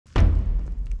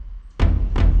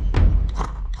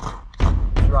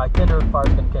dry tinder, the fire's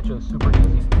gonna catch it super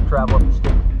easy. Travel up the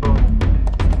stick,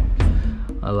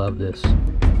 boom. I love this.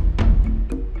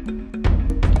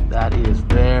 That is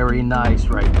very nice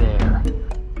right there.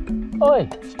 Oh, hey,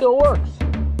 still works.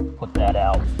 Put that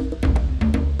out.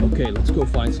 Okay, let's go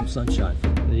find some sunshine.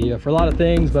 For a lot of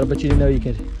things, but I bet you didn't know you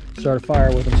could start a fire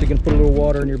with them. So you can put a little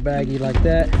water in your baggie like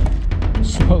that.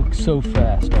 Smoke so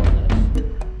fast on this.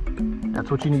 That's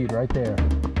what you need right there.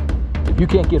 If you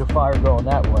can't get a fire going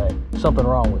that way, something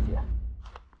wrong with you.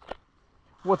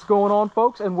 What's going on,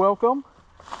 folks, and welcome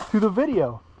to the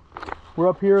video. We're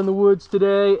up here in the woods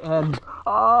today, and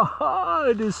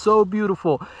it is so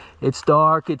beautiful. It's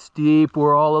dark, it's deep,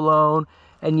 we're all alone,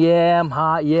 and yeah, I'm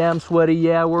hot, yeah, I'm sweaty,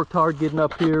 yeah, I worked hard getting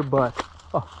up here, but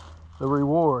the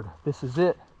reward, this is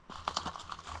it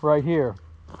right here.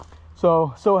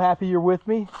 So happy you're with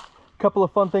me. A couple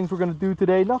of fun things we're going to do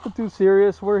today. Nothing too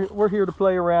serious. We're here to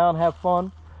play around, have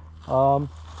fun. Some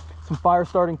fire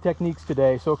starting techniques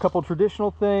today. So a couple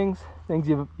traditional things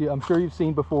I'm sure you've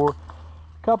seen before.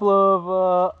 A couple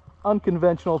of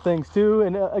unconventional things too,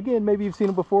 and again, maybe you've seen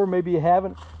them before, maybe you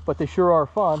haven't, but they sure are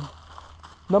fun.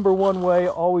 Number one way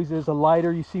always is a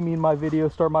lighter. You see me in my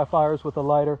videos start my fires with a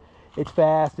lighter. It's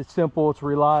fast, it's simple, it's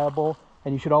reliable,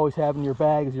 and you should always have in your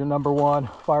bag as your number one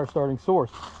fire starting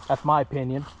source. That's my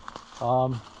opinion.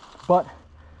 But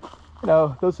you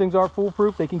know, those things aren't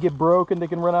foolproof. They can get broken, they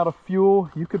can run out of fuel,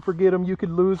 you could forget them, you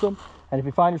could lose them, and if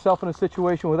you find yourself in a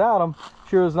situation without them,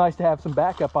 sure is nice to have some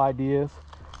backup ideas.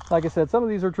 Like I said, some of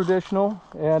these are traditional,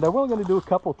 and we're only going to do a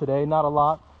couple today, not a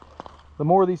lot. The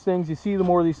more of these things you see, the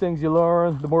more of these things you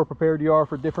learn, the more prepared you are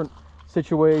for different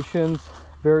situations,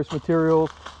 various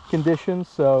materials, conditions.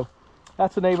 So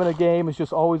that's the name of the game, is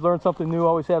just always learn something new,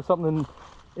 always have something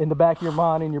in the back of your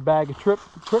mind, in your bag of tricks.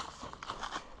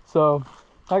 So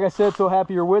like I said, so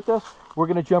happy you're with us. We're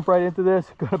going to jump right into this.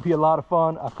 It's going to be a lot of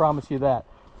fun, I promise you that.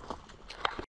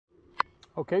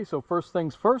 Okay, so first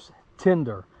things first,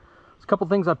 tinder. There's a couple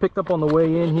things I picked up on the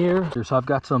way in here. So I've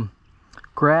got some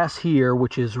grass here,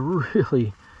 which is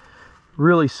really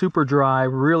super dry,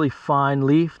 really fine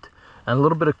leafed, and a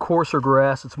little bit of coarser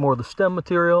grass. It's more of the stem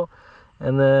material.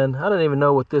 And then I don't even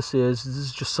know what this is. This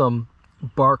is just some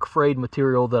bark frayed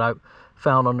material that I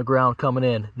found on the ground coming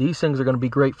in. These things are going to be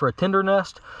great for a tinder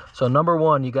nest. So number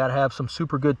one, you got to have some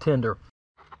super good tinder.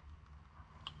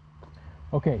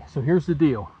 Okay, so here's the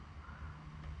deal.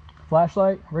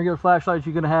 Flashlight, regular flashlight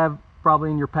you're going to have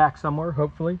probably in your pack somewhere,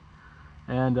 hopefully,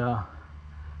 and a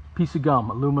piece of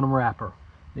gum, aluminum wrapper.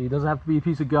 It doesn't have to be a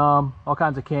piece of gum, all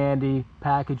kinds of candy,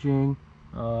 packaging,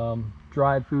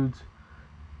 dried foods,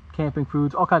 camping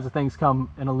foods, all kinds of things come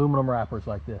in aluminum wrappers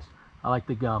like this. I like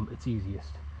the gum, it's easiest.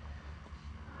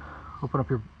 Open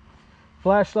up your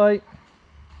flashlight.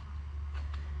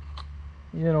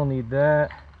 You don't need that.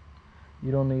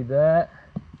 You don't need that.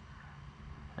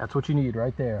 That's what you need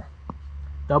right there.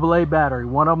 AA battery,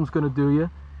 one of them's going to do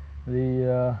you.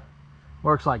 The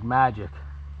works like magic.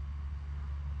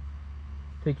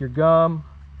 Take your gum,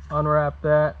 unwrap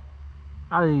that.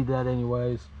 I need that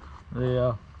anyways.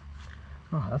 Oh,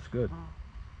 that's good.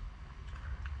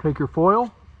 Take your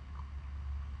foil,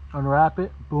 unwrap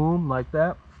it, boom, like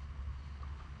that.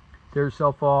 Tear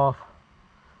yourself off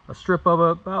a strip of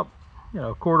it about, you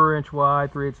know, 1/4 inch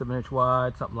wide, 3/8 of an inch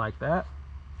wide, something like that.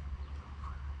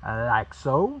 Like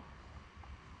so.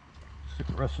 Stick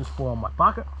the rest of this foil in my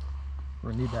pocket.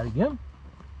 We're gonna need that again.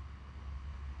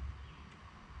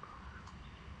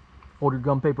 Fold your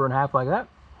gum paper in half like that.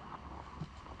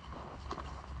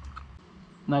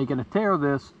 Now you're gonna tear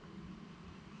this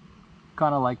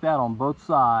kind of like that on both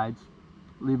sides,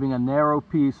 leaving a narrow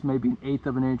piece, maybe 1/8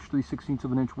 of an inch, 3/16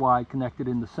 of an inch wide, connected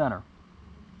in the center.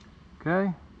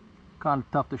 Okay, kind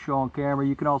of tough to show on camera.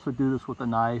 You can also do this with a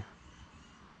knife.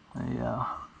 Yeah,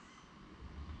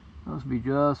 those be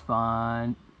just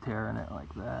fine. Tearing it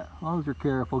like that, as long as you're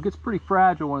careful. It gets pretty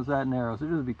fragile when it's that narrow, so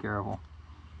just be careful.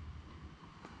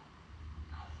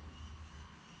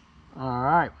 All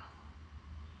right,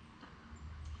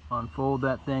 unfold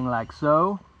that thing like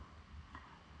so.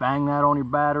 Bang that on your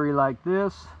battery like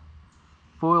this.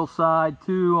 Foil side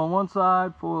 2 on one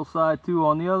side, foil side 2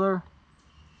 on the other.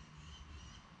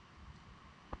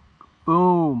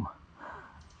 Boom.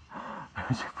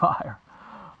 There's your fire.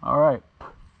 All right.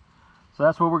 So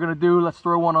that's what we're going to do. Let's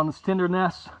throw one on this tinder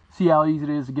nest. See how easy it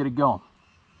is to get it going.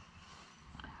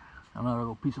 Another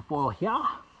little piece of foil here. All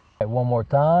right, one more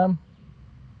time.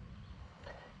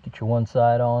 Get your one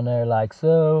side on there like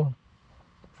so.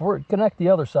 Connect the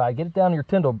other side. Get it down to your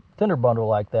tinder bundle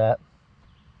like that.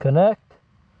 Connect.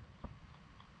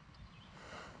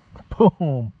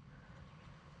 Boom.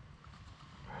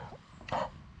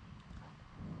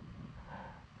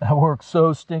 That works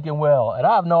so stinking well. And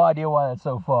I have no idea why that's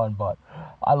so fun, but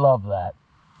I love that.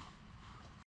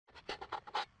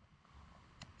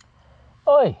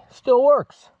 Oi, still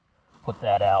works. Put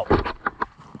that out.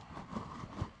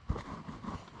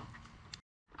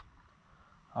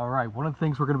 All right, one of the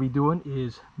things we're going to be doing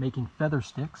is making feather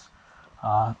sticks,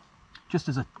 just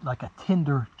as like a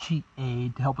tinder cheat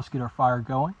aid to help us get our fire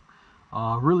going.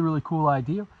 Really cool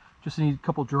idea. Just need a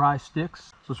couple dry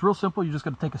sticks. So it's real simple. You're just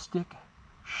going to take a stick,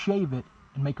 shave it,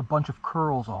 and make a bunch of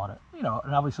curls on it. You know,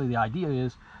 and obviously the idea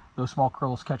is those small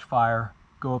curls catch fire,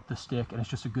 go up the stick, and it's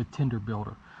just a good tinder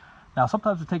builder. Now,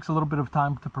 sometimes it takes a little bit of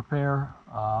time to prepare.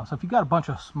 So if you've got a bunch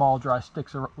of small dry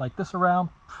sticks like this around,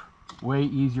 way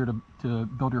easier to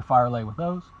build your fire lay with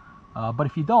those. But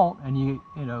if you don't, and you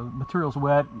know material's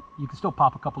wet, you can still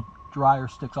pop a couple drier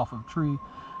sticks off of a tree,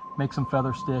 make some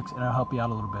feather sticks, and it'll help you out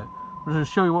a little bit. We're going to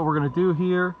show you what we're going to do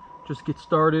here. Just get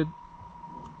started.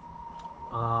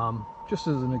 Just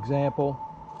as an example,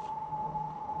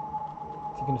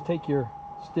 so you're going to take your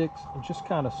sticks and just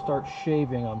kind of start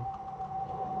shaving them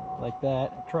like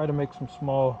that, and try to make some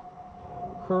small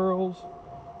curls.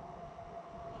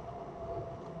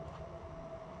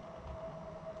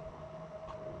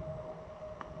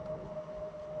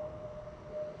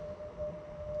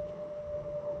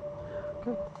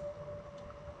 Okay.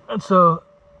 And so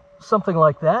something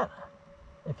like that,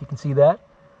 if you can see that.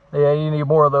 Yeah, you need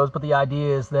more of those, but the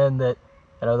idea is then that,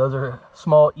 you know, those are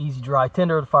small, easy, dry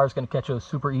tinder. The fire's going to catch those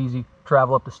super easy,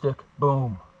 travel up the stick,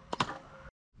 boom.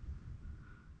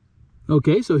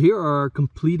 Okay, so here are our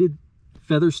completed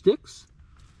feather sticks.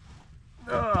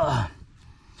 I've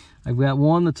got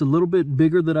one that's a little bit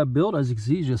bigger that I built, as you can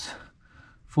see, just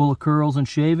full of curls and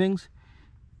shavings,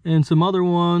 and some other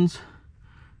ones,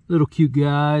 little cute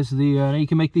guys. You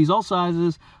can make these all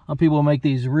sizes. People will make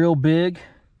these real big.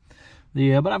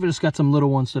 But I've just got some little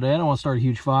ones today. I don't want to start a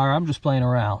huge fire. I'm just playing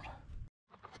around.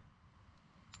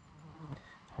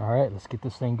 All right, let's get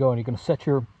this thing going. You're going to set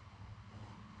your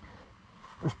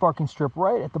sparking strip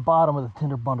right at the bottom of the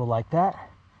tinder bundle like that,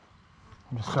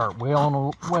 and just start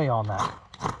wailing away on that.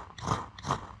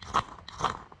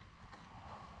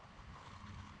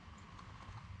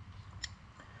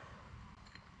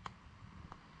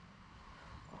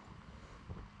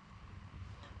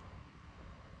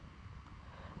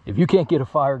 If you can't get a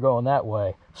fire going that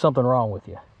way, something wrong with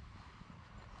you.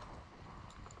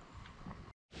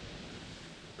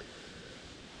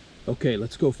 Okay,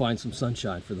 let's go find some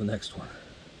sunshine for the next one.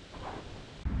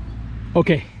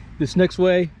 Okay, this next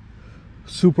way,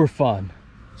 super fun.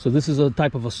 So this is a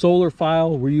type of a solar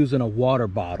file. We're using a water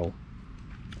bottle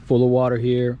full of water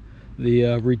here.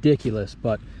 Ridiculous,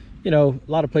 but you know,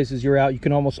 a lot of places you're out, you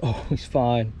can almost always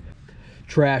find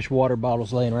trash water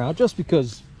bottles laying around, just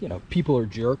because, you know, people are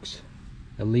jerks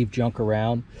and leave junk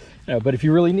around. But if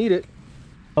you really need it,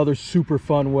 other super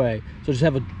fun way. So just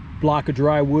have a block of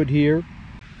dry wood here.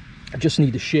 I just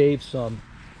need to shave a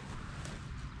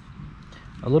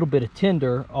little bit of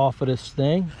tinder off of this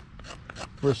thing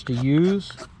for us to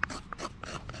use.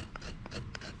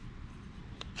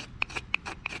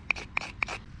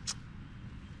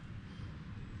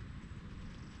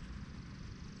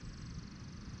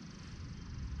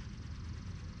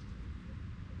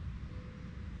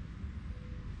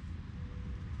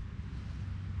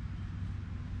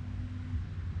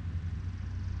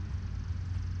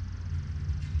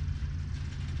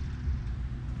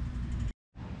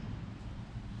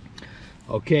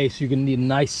 Okay, so you're gonna need a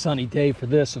nice sunny day for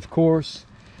this, of course.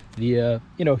 You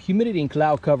know, humidity and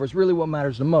cloud cover is really what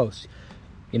matters the most.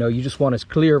 You know, you just want as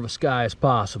clear of a sky as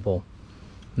possible.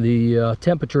 The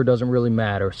temperature doesn't really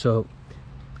matter, so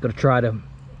I'm gonna try to,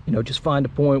 you know, just find a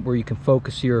point where you can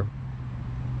focus your,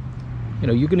 you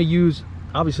know, you're gonna use,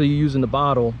 obviously you're using the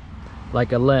bottle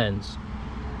like a lens.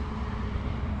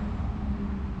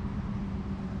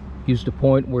 Use the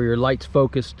point where your light's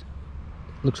focused.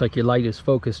 Looks like your light is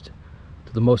focused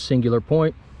to the most singular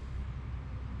point.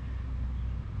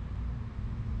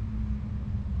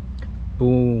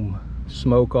 Boom,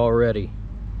 smoke already.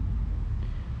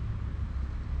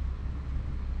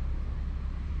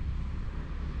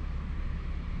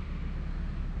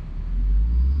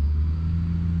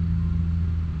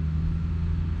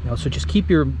 Now, so just keep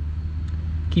your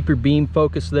beam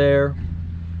focused there,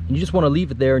 and you just want to leave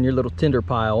it there in your little tinder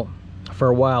pile for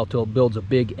a while till it builds a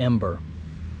big ember.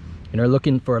 And you're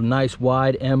looking for a nice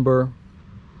wide ember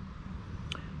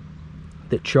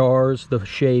that chars the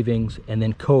shavings and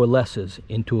then coalesces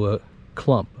into a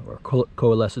clump, or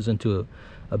coalesces into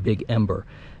a big ember.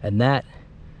 And that,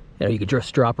 you know, you could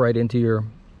just drop right into your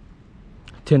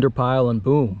tinder pile and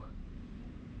boom.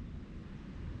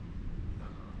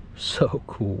 So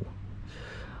cool.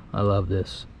 I love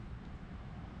this.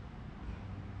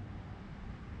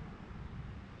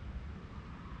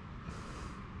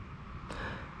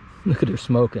 Look at her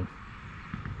smoking.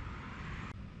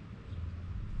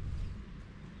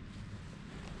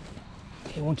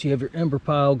 Okay, once you have your ember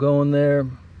pile going there,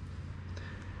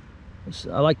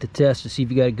 I like to test to see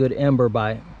if you got a good ember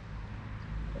by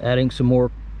adding some more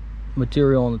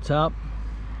material on the top.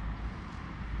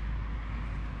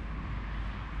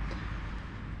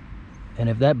 And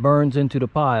if that burns into the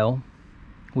pile,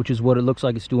 which is what it looks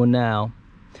like it's doing now,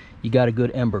 you got a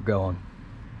good ember going.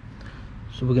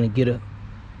 So we're going to get a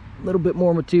little bit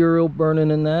more material burning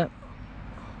in that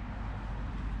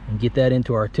and get that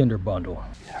into our tinder bundle.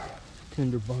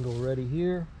 Tinder bundle ready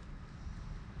here.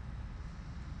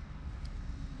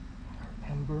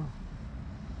 Our ember.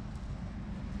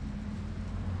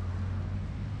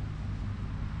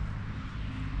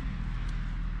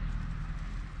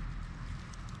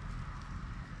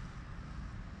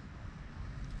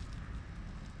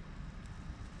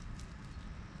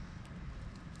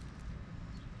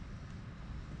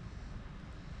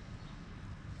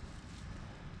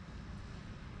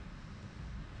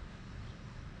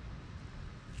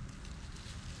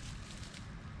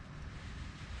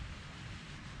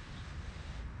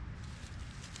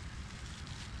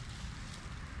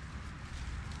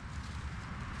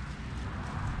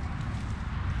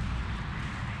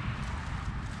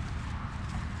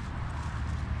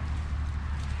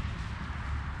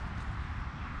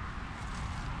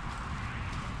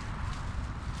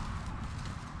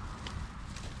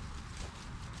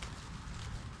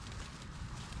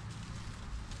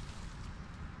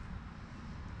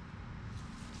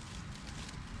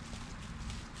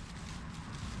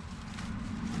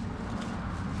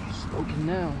 Smoking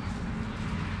now.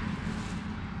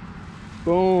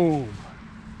 Boom.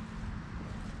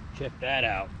 Check that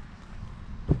out.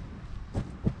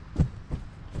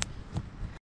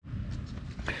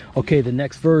 Okay, the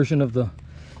next version of the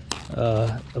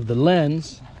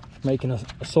lens, making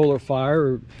a solar fire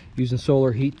or using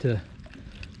solar heat to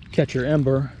catch your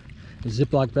ember, a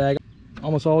Ziploc bag.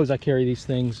 Almost always I carry these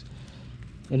things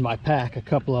in my pack, a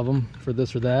couple of them for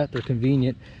this or that. They're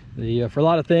convenient for a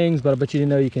lot of things, but I bet you didn't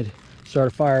know you could start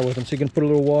a fire with them. So you can put a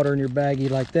little water in your baggie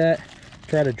like that,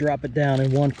 try to drop it down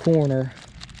in one corner,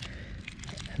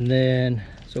 and then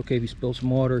it's okay if you spill some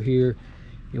water here.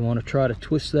 You want to try to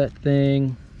twist that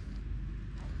thing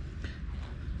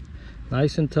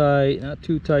nice and tight, not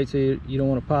too tight so you don't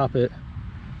want to pop it,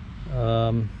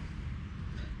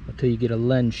 until you get a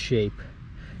lens shape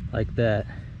like that.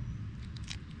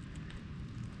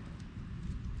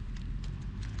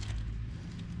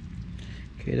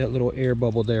 Okay, that little air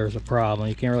bubble there is a problem.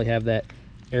 You can't really have that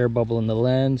air bubble in the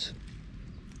lens.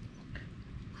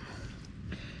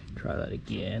 Try that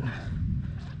again.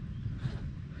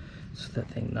 So that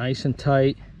thing nice and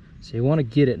tight. So you want to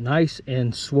get it nice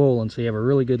and swollen so you have a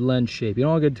really good lens shape. You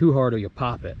don't want to get too hard or you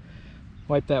pop it.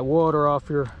 Wipe that water off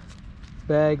your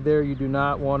bag there. You do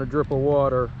not want a drip of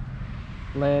water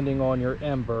landing on your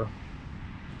ember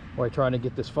while you're trying to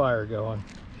get this fire going.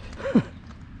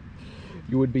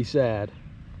 You would be sad.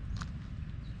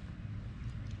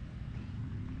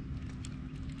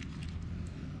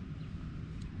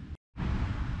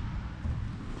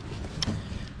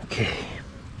 Okay,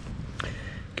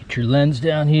 get your lens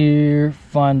down here,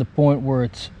 find the point where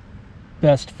it's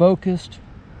best focused.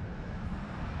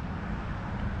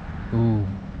 Ooh,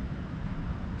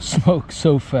 smoke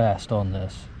so fast on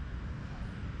this.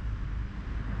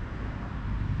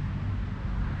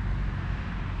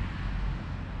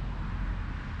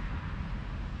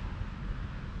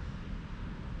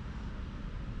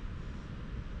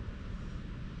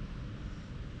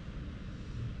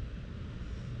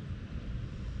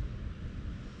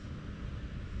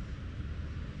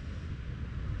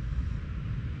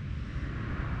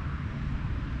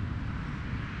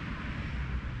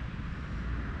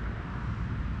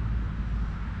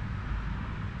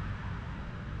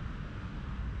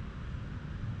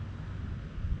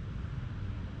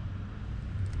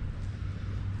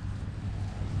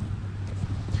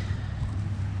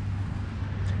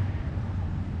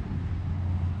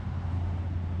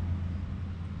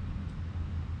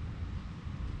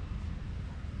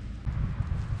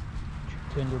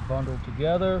 Tinder bundle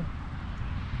together,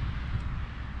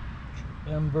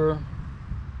 ember,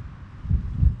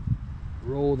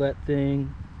 roll that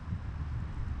thing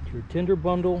to your tinder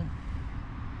bundle,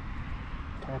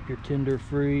 tap your tinder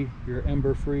free, your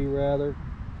ember free rather.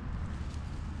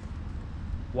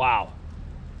 Wow,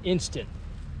 instant.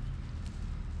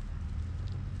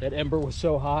 That ember was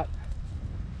so hot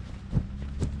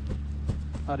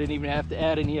I didn't even have to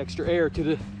add any extra air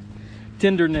to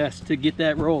tenderness to get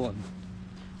that rolling.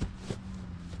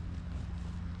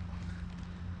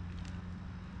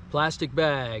 Plastic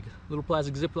bag, little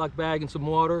plastic Ziploc bag and some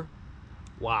water.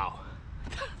 Wow.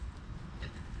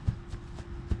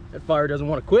 That fire doesn't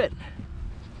want to quit.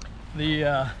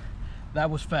 That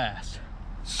was fast.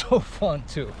 So fun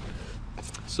too.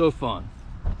 So fun.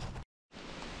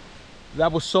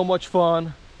 That was so much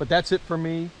fun, but that's it for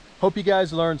me. Hope you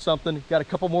guys learned something. Got a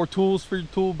couple more tools for your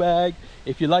tool bag.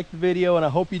 If you liked the video, and I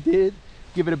hope you did,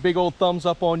 give it a big old thumbs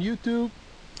up on YouTube.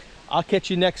 I'll catch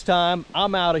you next time.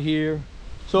 I'm out of here.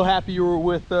 So happy you were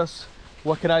with us.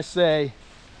 What can I say?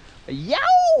 Yow!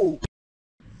 Well,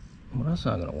 that's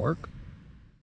not gonna work.